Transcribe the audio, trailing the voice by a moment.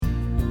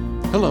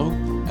Hello,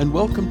 and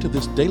welcome to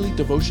this daily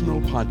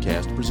devotional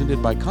podcast presented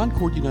by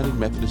Concord United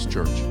Methodist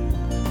Church.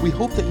 We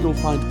hope that you'll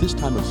find this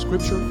time of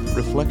scripture,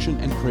 reflection,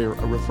 and prayer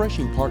a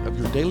refreshing part of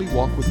your daily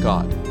walk with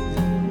God.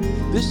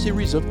 This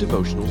series of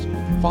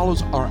devotionals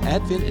follows our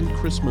Advent and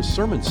Christmas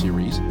sermon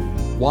series,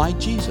 Why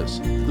Jesus?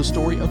 The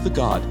Story of the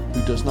God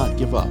Who Does Not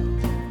Give Up.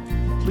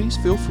 Please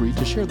feel free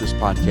to share this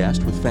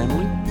podcast with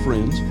family,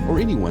 friends, or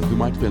anyone who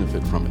might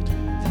benefit from it.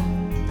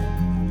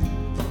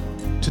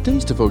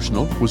 Today's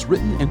devotional was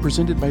written and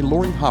presented by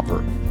Loring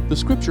Hopper. The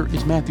scripture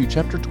is Matthew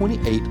chapter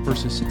 28,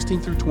 verses 16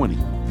 through 20.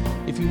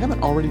 If you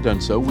haven't already done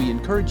so, we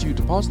encourage you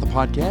to pause the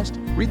podcast,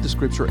 read the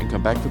scripture, and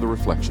come back for the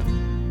reflection.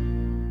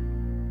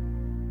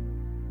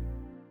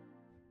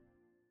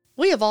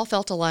 We have all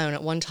felt alone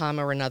at one time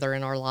or another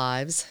in our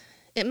lives.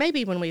 It may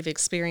be when we've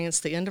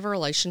experienced the end of a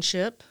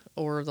relationship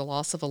or the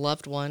loss of a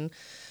loved one,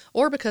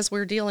 or because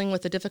we're dealing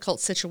with a difficult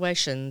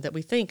situation that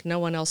we think no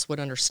one else would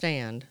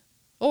understand.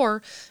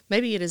 Or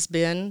maybe it has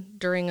been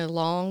during a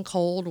long,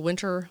 cold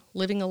winter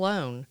living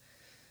alone.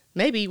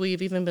 Maybe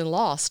we've even been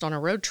lost on a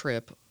road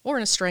trip or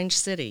in a strange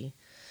city.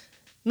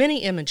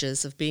 Many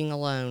images of being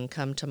alone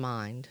come to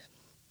mind.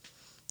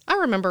 I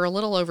remember a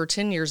little over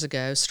 10 years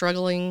ago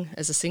struggling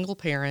as a single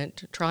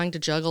parent, trying to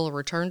juggle a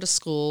return to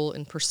school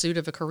in pursuit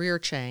of a career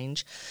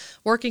change,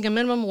 working a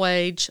minimum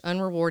wage,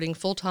 unrewarding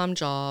full-time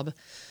job,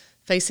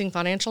 facing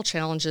financial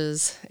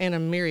challenges, and a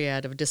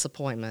myriad of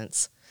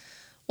disappointments.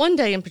 One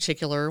day in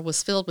particular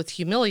was filled with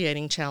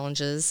humiliating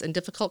challenges and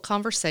difficult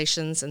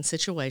conversations and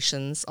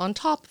situations on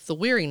top of the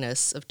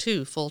weariness of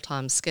 2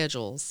 full-time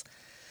schedules.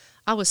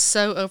 I was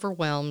so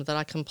overwhelmed that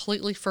I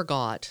completely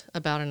forgot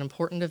about an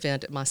important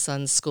event at my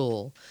son's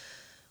school.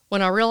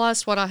 When I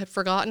realized what I had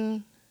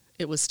forgotten,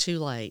 it was too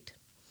late.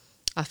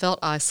 I felt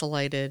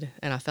isolated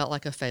and I felt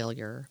like a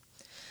failure.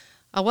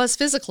 I was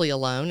physically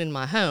alone in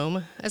my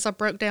home as I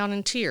broke down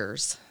in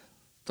tears.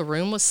 The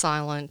room was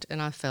silent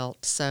and I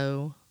felt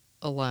so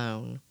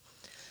alone.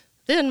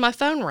 Then my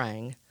phone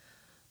rang.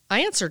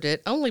 I answered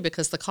it only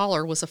because the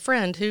caller was a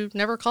friend who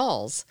never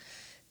calls.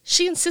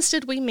 She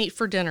insisted we meet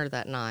for dinner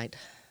that night.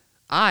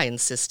 I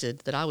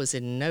insisted that I was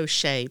in no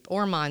shape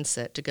or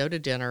mindset to go to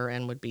dinner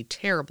and would be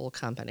terrible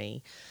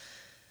company.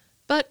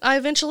 But I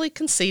eventually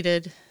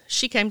conceded.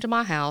 She came to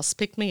my house,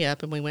 picked me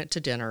up, and we went to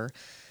dinner.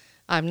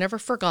 I've never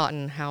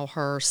forgotten how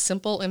her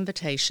simple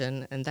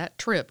invitation and that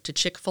trip to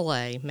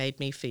Chick-fil-A made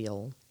me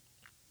feel.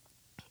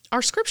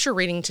 Our scripture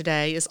reading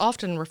today is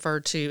often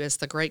referred to as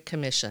the Great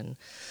Commission.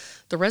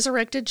 The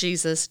resurrected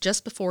Jesus,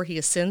 just before he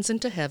ascends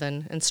into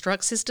heaven,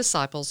 instructs his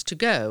disciples to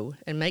go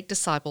and make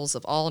disciples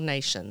of all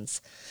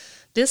nations.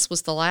 This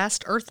was the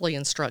last earthly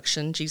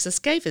instruction Jesus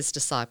gave his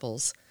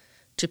disciples,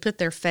 to put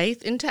their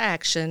faith into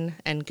action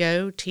and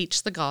go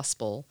teach the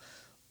gospel,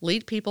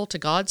 lead people to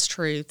God's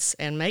truths,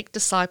 and make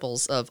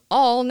disciples of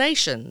all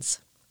nations.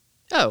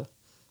 Oh,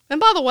 and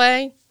by the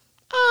way,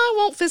 I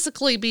won't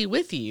physically be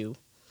with you.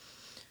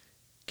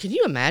 Can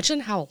you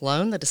imagine how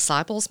alone the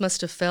disciples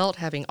must have felt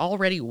having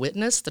already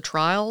witnessed the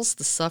trials,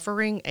 the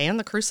suffering, and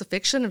the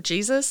crucifixion of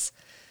Jesus?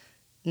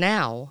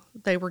 Now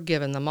they were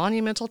given the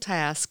monumental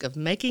task of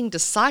making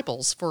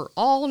disciples for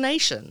all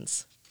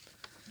nations.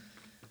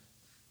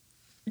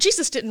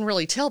 Jesus didn't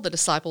really tell the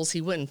disciples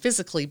he wouldn't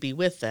physically be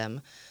with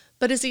them,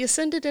 but as he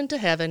ascended into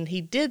heaven,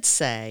 he did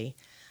say,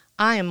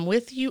 "I am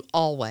with you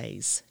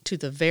always, to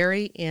the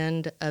very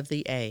end of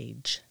the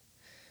age."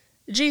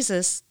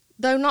 Jesus,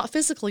 though not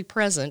physically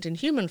present in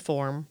human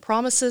form,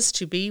 promises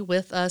to be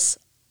with us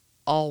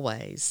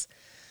always.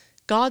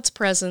 God's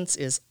presence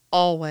is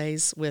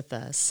always with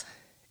us.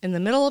 In the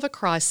middle of a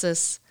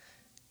crisis,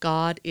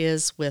 God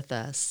is with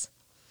us.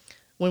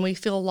 When we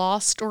feel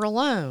lost or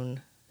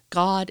alone,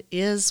 God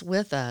is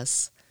with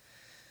us.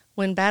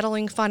 When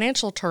battling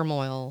financial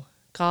turmoil,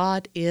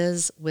 God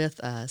is with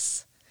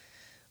us.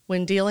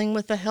 When dealing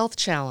with a health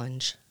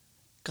challenge,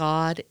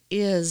 God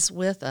is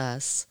with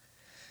us.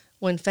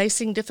 When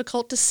facing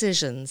difficult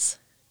decisions,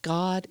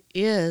 God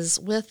is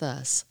with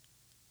us.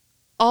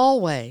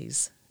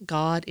 Always,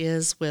 God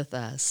is with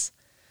us.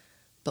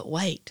 But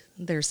wait,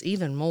 there's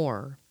even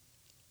more.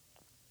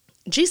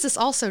 Jesus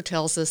also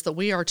tells us that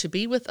we are to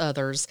be with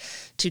others,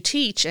 to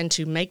teach and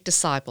to make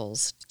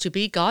disciples, to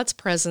be God's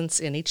presence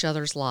in each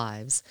other's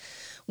lives.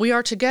 We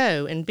are to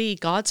go and be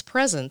God's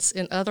presence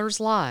in others'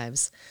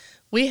 lives.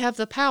 We have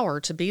the power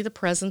to be the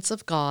presence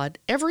of God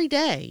every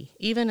day,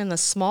 even in the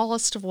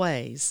smallest of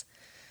ways.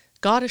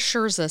 God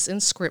assures us in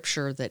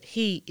Scripture that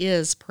he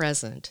is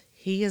present.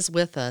 He is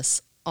with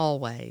us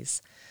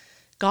always.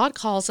 God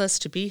calls us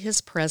to be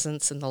his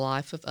presence in the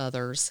life of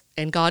others,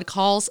 and God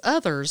calls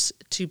others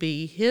to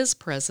be his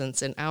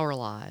presence in our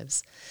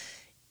lives.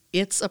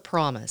 It's a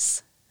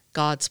promise,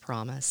 God's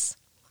promise.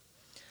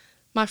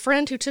 My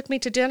friend who took me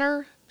to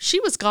dinner, she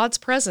was God's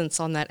presence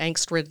on that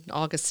angst-ridden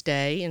August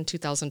day in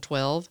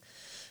 2012.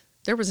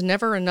 There was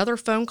never another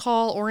phone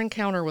call or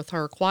encounter with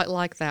her quite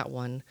like that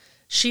one.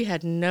 She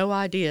had no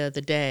idea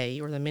the day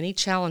or the many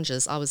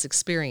challenges I was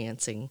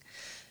experiencing.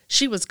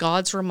 She was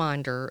God's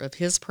reminder of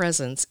his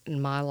presence in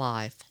my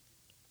life.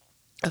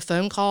 A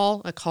phone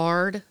call, a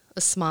card,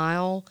 a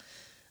smile,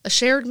 a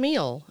shared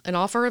meal, an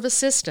offer of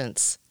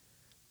assistance,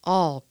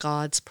 all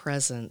God's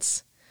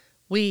presence.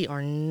 We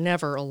are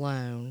never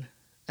alone.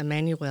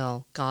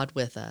 Emmanuel, God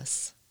with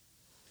us.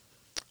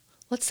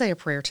 Let's say a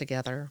prayer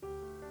together.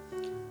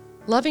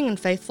 Loving and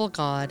faithful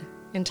God,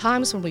 in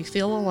times when we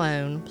feel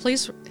alone,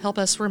 please help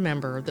us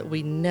remember that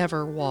we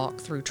never walk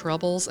through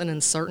troubles and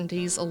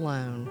uncertainties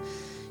alone.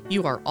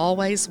 You are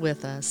always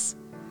with us.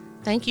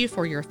 Thank you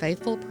for your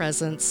faithful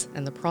presence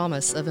and the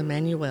promise of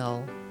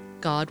Emmanuel,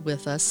 God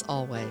with us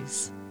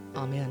always.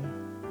 Amen.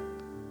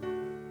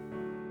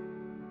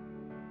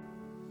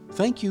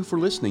 Thank you for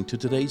listening to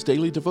today's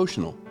daily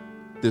devotional.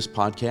 This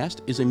podcast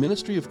is a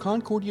ministry of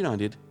Concord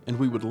United, and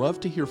we would love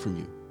to hear from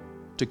you.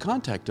 To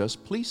contact us,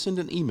 please send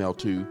an email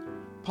to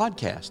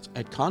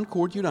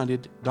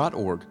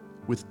podcast@concordunited.org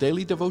with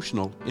daily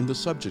devotional in the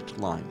subject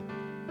line.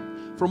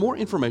 For more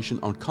information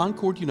on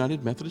Concord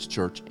United Methodist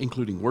Church,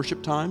 including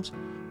worship times,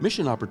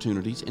 mission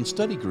opportunities, and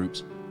study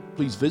groups,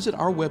 please visit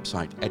our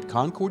website at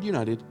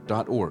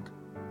concordunited.org.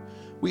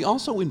 We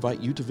also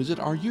invite you to visit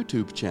our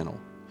YouTube channel,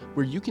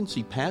 where you can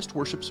see past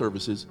worship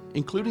services,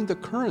 including the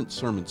current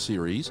sermon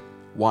series,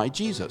 Why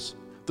Jesus?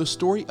 The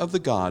Story of the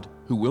God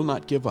Who Will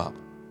Not Give Up.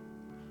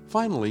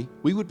 Finally,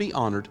 we would be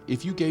honored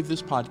if you gave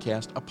this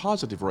podcast a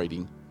positive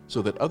rating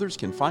so that others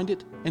can find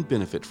it and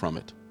benefit from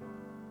it.